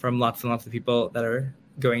from lots and lots of people that are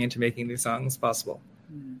going into making these songs possible.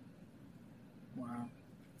 Wow.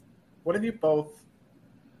 What have you both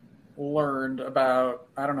learned about,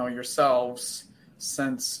 yourselves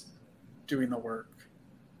since doing the work?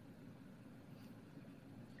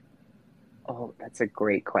 Oh, that's a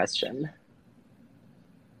great question.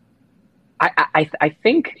 I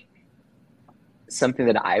think something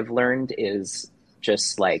that I've learned is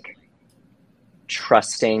just like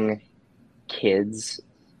trusting kids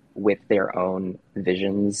with their own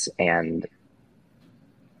visions and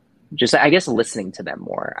just, I guess, listening to them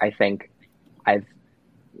more. I think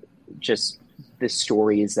the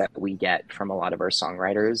stories that we get from a lot of our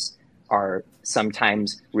songwriters are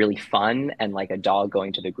sometimes really fun and like a dog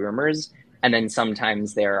going to the groomers. And then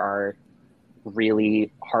sometimes there are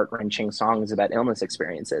really heart-wrenching songs about illness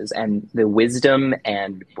experiences. And the wisdom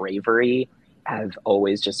and bravery have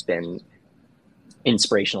always just been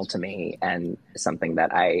inspirational to me, and something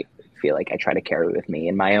that I feel like I try to carry with me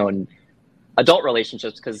in my own adult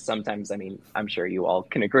relationships, because sometimes, I mean, I'm sure you all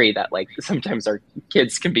can agree that like sometimes our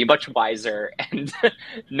kids can be much wiser and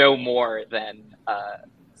know more than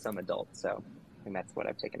some adults. So I think that's what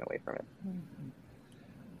I've taken away from it.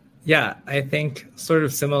 Yeah, I think sort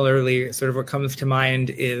of similarly, sort of what comes to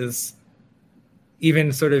mind is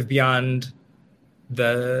even sort of beyond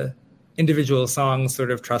the individual songs,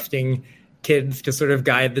 sort of trusting kids to sort of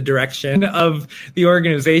guide the direction of the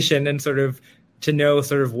organization, and sort of to know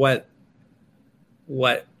sort of what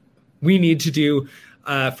we need to do.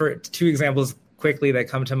 For two examples quickly that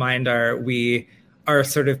come to mind are, we are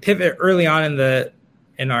sort of pivot early on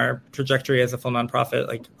in our trajectory as a full nonprofit,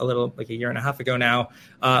 like a year and a half ago now,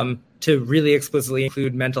 to really explicitly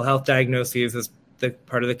include mental health diagnoses as the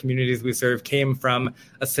part of the communities we serve, came from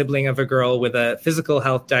a sibling of a girl with a physical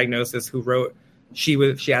health diagnosis who wrote, she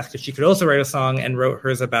asked if she could also write a song, and wrote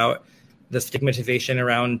hers about the stigmatization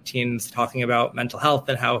around teens talking about mental health,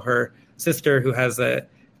 and how her sister, who has a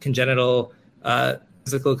congenital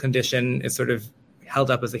physical condition, is sort of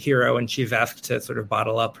held up as a hero, and she's asked to sort of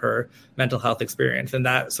bottle up her mental health experience. And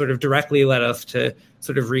that sort of directly led us to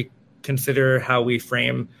sort of reconsider how we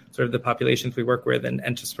frame sort of the populations we work with,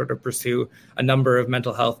 and to sort of pursue a number of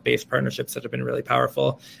mental health based partnerships that have been really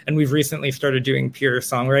powerful. And we've recently started doing peer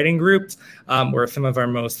songwriting groups, where some of our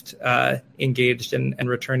most engaged and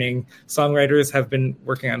returning songwriters have been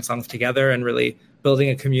working on songs together and really building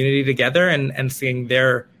a community together, and seeing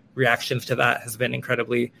their reactions to that has been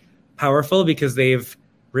incredibly powerful, because they've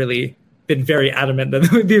really been very adamant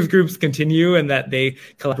that these groups continue and that they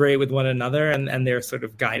collaborate with one another, and they're sort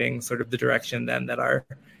of guiding sort of the direction then that our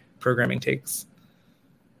programming takes.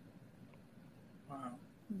 Wow.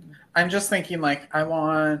 I'm just thinking, like,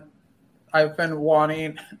 I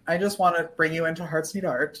just want to bring you into Hearts Need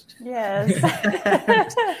Art. Yes.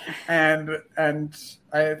 and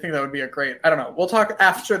I think that would be a great, I don't know, we'll talk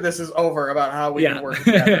after this is over about how we can work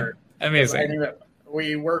together. Amazing. I think that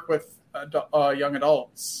we work with young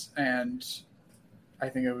adults, and I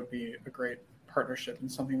think it would be a great partnership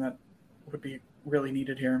and something that would be really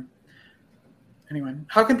needed here. Anyway,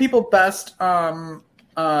 how can people best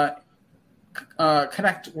connect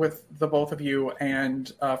with the both of you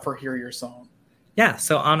and for Hear Your Song? Yeah,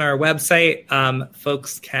 so on our website,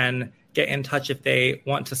 folks can get in touch if they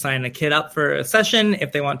want to sign a kid up for a session,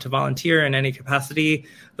 if they want to volunteer in any capacity.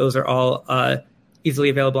 Those are all easily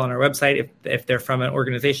available on our website. If they're from an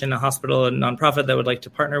organization, a hospital, a nonprofit that would like to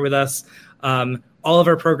partner with us. All of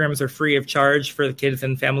our programs are free of charge for the kids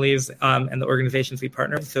and families and the organizations we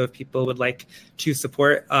partner with. So if people would like to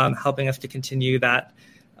support helping us to continue that,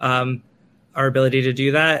 our ability to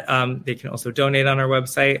do that, they can also donate on our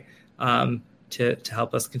website to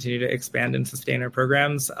help us continue to expand and sustain our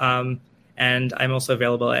programs. And I'm also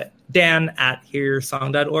available at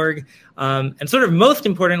dan@hearyoursong.org. And sort of most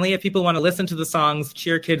importantly, if people want to listen to the songs,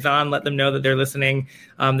 cheer kids on, let them know that they're listening,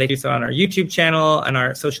 they do so on our YouTube channel and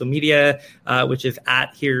our social media, which is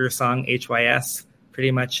 @hearyoursonghys.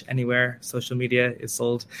 Pretty much anywhere social media is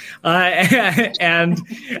sold. And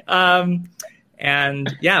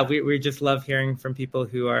yeah, we just love hearing from people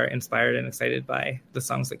who are inspired and excited by the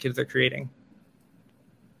songs that kids are creating.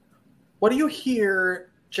 What do you hear,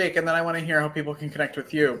 Jake? And then I want to hear how people can connect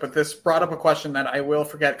with you. But this brought up a question that I will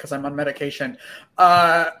forget because I'm on medication.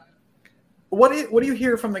 What do you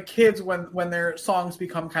hear from the kids when their songs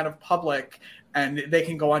become kind of public and they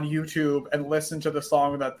can go on YouTube and listen to the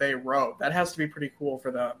song that they wrote? That has to be pretty cool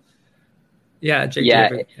for them. Yeah, Jake, do you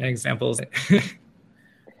have examples?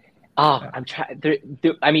 I'm trying.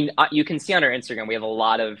 I mean, you can see on our Instagram we have a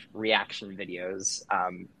lot of reaction videos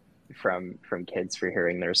from kids for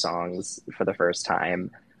hearing their songs for the first time.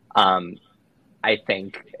 I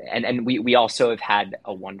think, and we also have had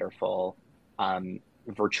a wonderful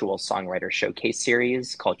virtual songwriter showcase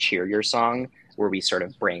series called Cheer Your Song, where we sort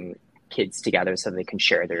of bring kids together so they can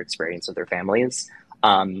share their experience with their families.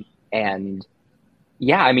 And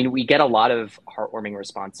yeah, I mean, we get a lot of heartwarming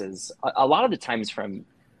responses. A lot of the times from,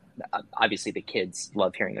 obviously the kids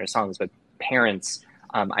love hearing their songs, but parents,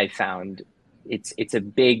 I found it's a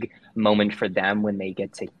big moment for them when they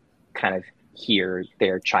get to kind of hear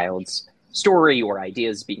their child's story or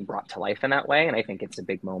ideas being brought to life in that way. And I think it's a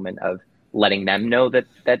big moment of letting them know that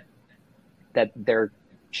their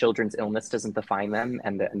children's illness doesn't define them,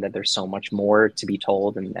 and that there's so much more to be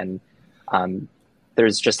told, and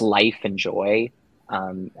there's just life and joy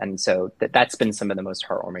And so that's been some of the most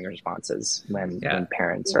heartwarming responses when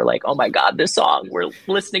parents are like, oh my God, this song, we're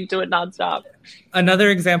listening to it nonstop.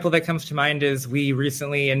 Another example that comes to mind is we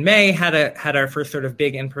recently in May had our first sort of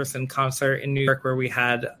big in-person concert in New York, where we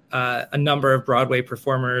had a number of Broadway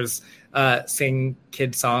performers sing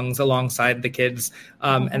kids songs alongside the kids,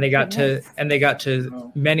 and they got to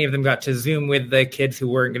many of them got to Zoom with the kids who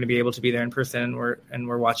weren't going to be able to be there in person and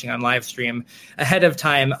were watching on live stream ahead of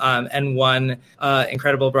time. And one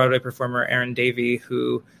incredible Broadway performer, Erin Davey,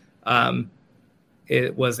 who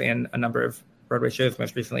it was in a number of Broadway shows,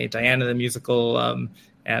 most recently Diana the Musical,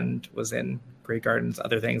 and was in Great Gardens,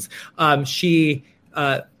 other things. She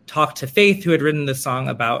talked to Faith, who had written this song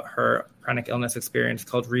about her chronic illness experience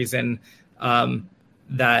called Reason,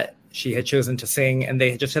 that she had chosen to sing. And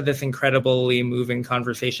they just had this incredibly moving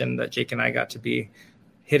conversation that Jake and I got to be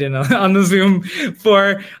hidden on the Zoom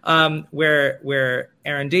for, where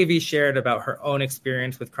Erin Davey shared about her own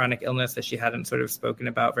experience with chronic illness that she hadn't sort of spoken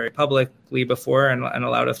about very publicly before, and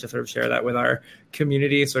allowed us to sort of share that with our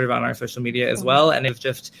community sort of on our social media as well. And it's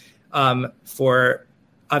just for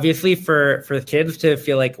the kids to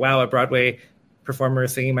feel like, wow, a Broadway performer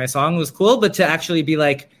singing my song was cool, but to actually be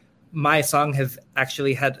like, my song has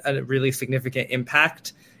actually had a really significant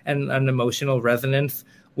impact and an emotional resonance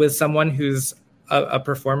with someone who's a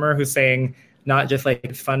performer who's saying not just like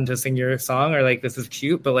it's fun to sing your song or like this is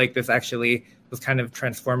cute, but like this actually was kind of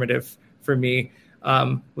transformative for me,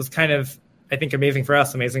 was kind of, I think, amazing for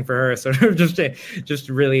us, amazing for her, sort of just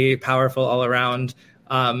really powerful all around.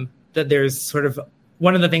 That there's sort of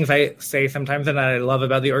one of the things I say sometimes and that I love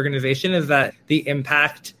about the organization is that the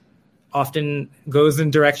impact often goes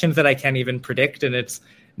in directions that I can't even predict. And it's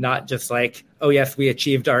not just like, oh, yes, we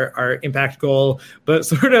achieved our impact goal, but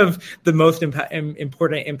sort of the most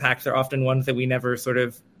important impacts are often ones that we never sort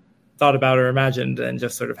of thought about or imagined and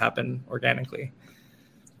just sort of happen organically.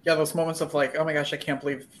 Yeah, those moments of like, oh my gosh, I can't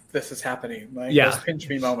believe this is happening. Like those pinch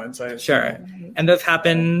me moments. Sure. And those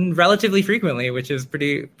happen relatively frequently, which is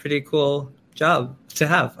pretty cool job to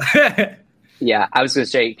have. Yeah, I was going to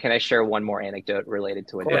say, can I share one more anecdote related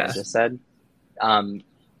to what Dan just said?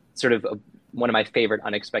 One of my favorite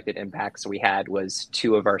unexpected impacts we had was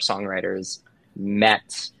two of our songwriters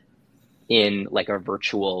met in like a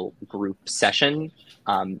virtual group session.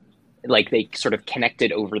 Like they sort of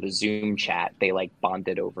connected over the Zoom chat. They like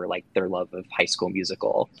bonded over like their love of High School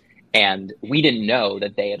Musical. And we didn't know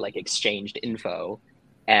that they had like exchanged info.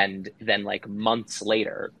 And then like months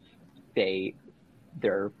later,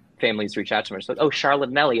 their families reached out to me and said, oh, Charlotte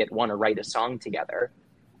and Elliot want to write a song together.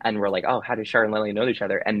 And we're like, oh, how do Charlotte and Elliot know each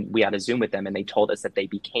other? And we had a Zoom with them and they told us that they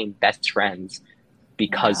became best friends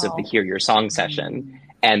because of the Hear Your Song session.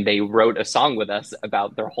 And they wrote a song with us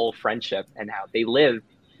about their whole friendship and how they live.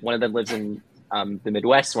 One of them lives in the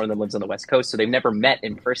Midwest. One of them lives on the West Coast. So they've never met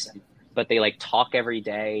in person, but they like talk every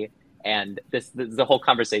day. And the whole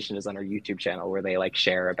conversation is on our YouTube channel where they like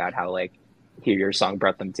share about how like Hear Your Song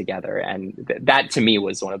brought them together. And that to me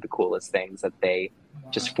was one of the coolest things, that they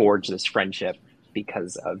just forged this friendship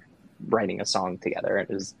because of writing a song together.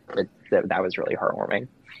 That was really heartwarming.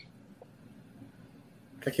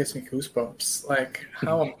 That gives me goosebumps. Like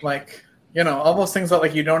how, like, you know, all those things that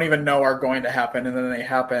like you don't even know are going to happen, and then they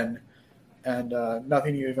happen, and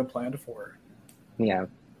nothing you even planned for. Yeah,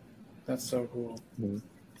 that's so cool. Mm-hmm.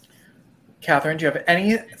 Catherine, do you have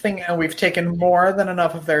anything? And we've taken more than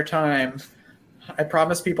enough of their time. I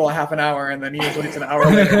promised people a half an hour, and then usually it's an hour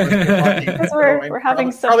later. We're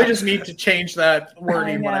having so probably much... just need to change that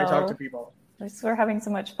wording when I talk to people. We're having so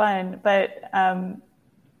much fun, but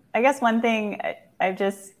I guess one thing I've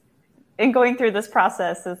just in going through this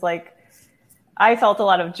process is like I felt a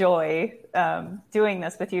lot of joy doing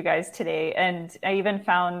this with you guys today, and I even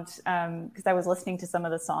found because I was listening to some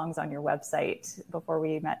of the songs on your website before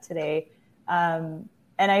we met today.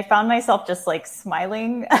 And I found myself just like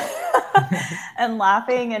smiling and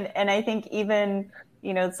laughing. And I think even,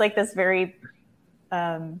 you know, it's like this very,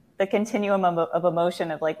 the continuum of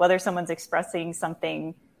emotion of like whether someone's expressing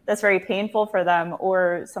something that's very painful for them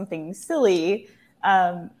or something silly,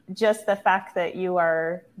 just the fact that you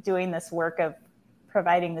are doing this work of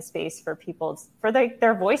providing the space for people, for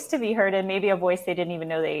their voice to be heard, and maybe a voice they didn't even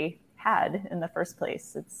know they had in the first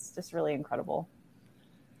place. It's just really incredible.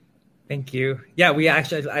 Thank you. Yeah, I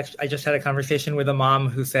just had a conversation with a mom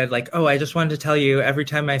who said like, oh, I just wanted to tell you, every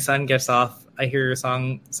time my son gets off I Hear Your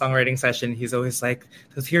Songwriting session, he's always like,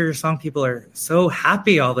 those Hear Your Song people are so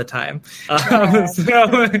happy all the time.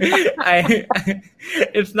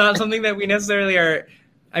 It's not something that we necessarily are.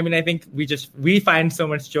 I mean, I think we find so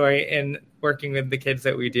much joy in working with the kids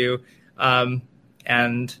that we do.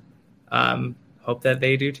 hope that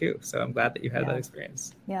they do too. So I'm glad that you had that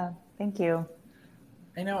experience. Yeah, thank you.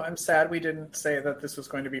 I know. I'm sad we didn't say that this was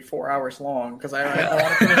going to be 4 hours long because I want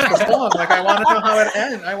to finish this long. Like, I want to know how it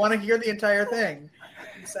ends. I want to hear the entire thing.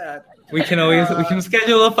 I'm sad. We can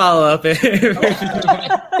schedule a follow-up. We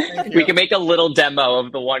can make a little demo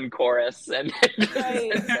of the one chorus and just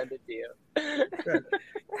send it to you. Good.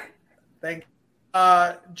 Thank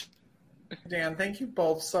Dan, thank you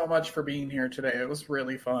both so much for being here today. It was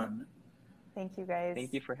really fun. Thank you, guys.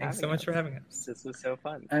 Thank you for having us. Thanks so much for having us. This was so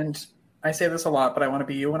fun. And I say this a lot, but I want to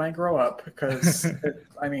be you when I grow up because,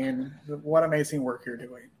 what amazing work you're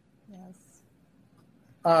doing. Yes.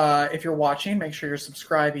 If you're watching, make sure you're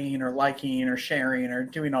subscribing or liking or sharing or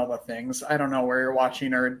doing all the things. I don't know where you're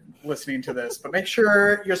watching or listening to this, but make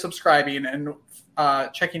sure you're subscribing and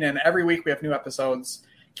checking in. Every week we have new episodes.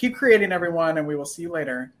 Keep creating, everyone, and we will see you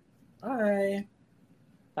later. Bye.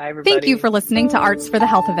 Bye, everybody. Thank you for listening to Arts for the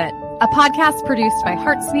Health of It, a podcast produced by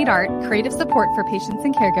Hearts Need Art, creative support for patients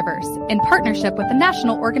and caregivers, in partnership with the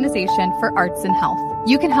National Organization for Arts and Health.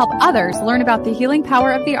 You can help others learn about the healing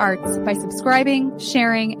power of the arts by subscribing,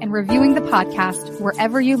 sharing, and reviewing the podcast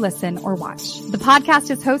wherever you listen or watch. The podcast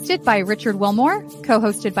is hosted by Richard Wilmore,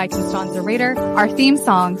 co-hosted by Constanza Rader. Our theme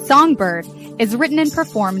song, Songbird, is written and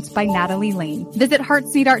performed by Natalie Lane. Visit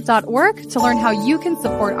heartsneedart.org to learn how you can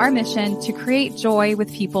support our mission to create joy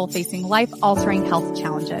with people facing life-altering health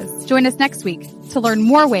challenges. Join us next week to learn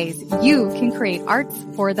more ways you can create arts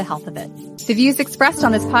for the health of it. The views expressed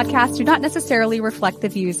on this podcast do not necessarily reflect the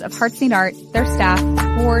views of Hearts Need Art, their staff,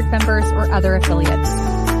 board members, or other affiliates.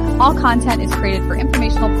 All content is created for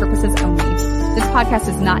informational purposes only. This podcast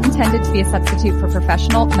is not intended to be a substitute for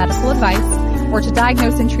professional medical advice or to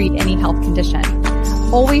diagnose and treat any health condition.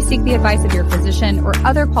 Always seek the advice of your physician or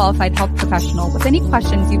other qualified health professional with any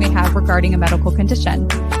questions you may have regarding a medical condition.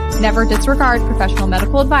 Never disregard professional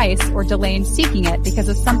medical advice or delay in seeking it because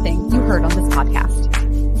of something you heard on this podcast.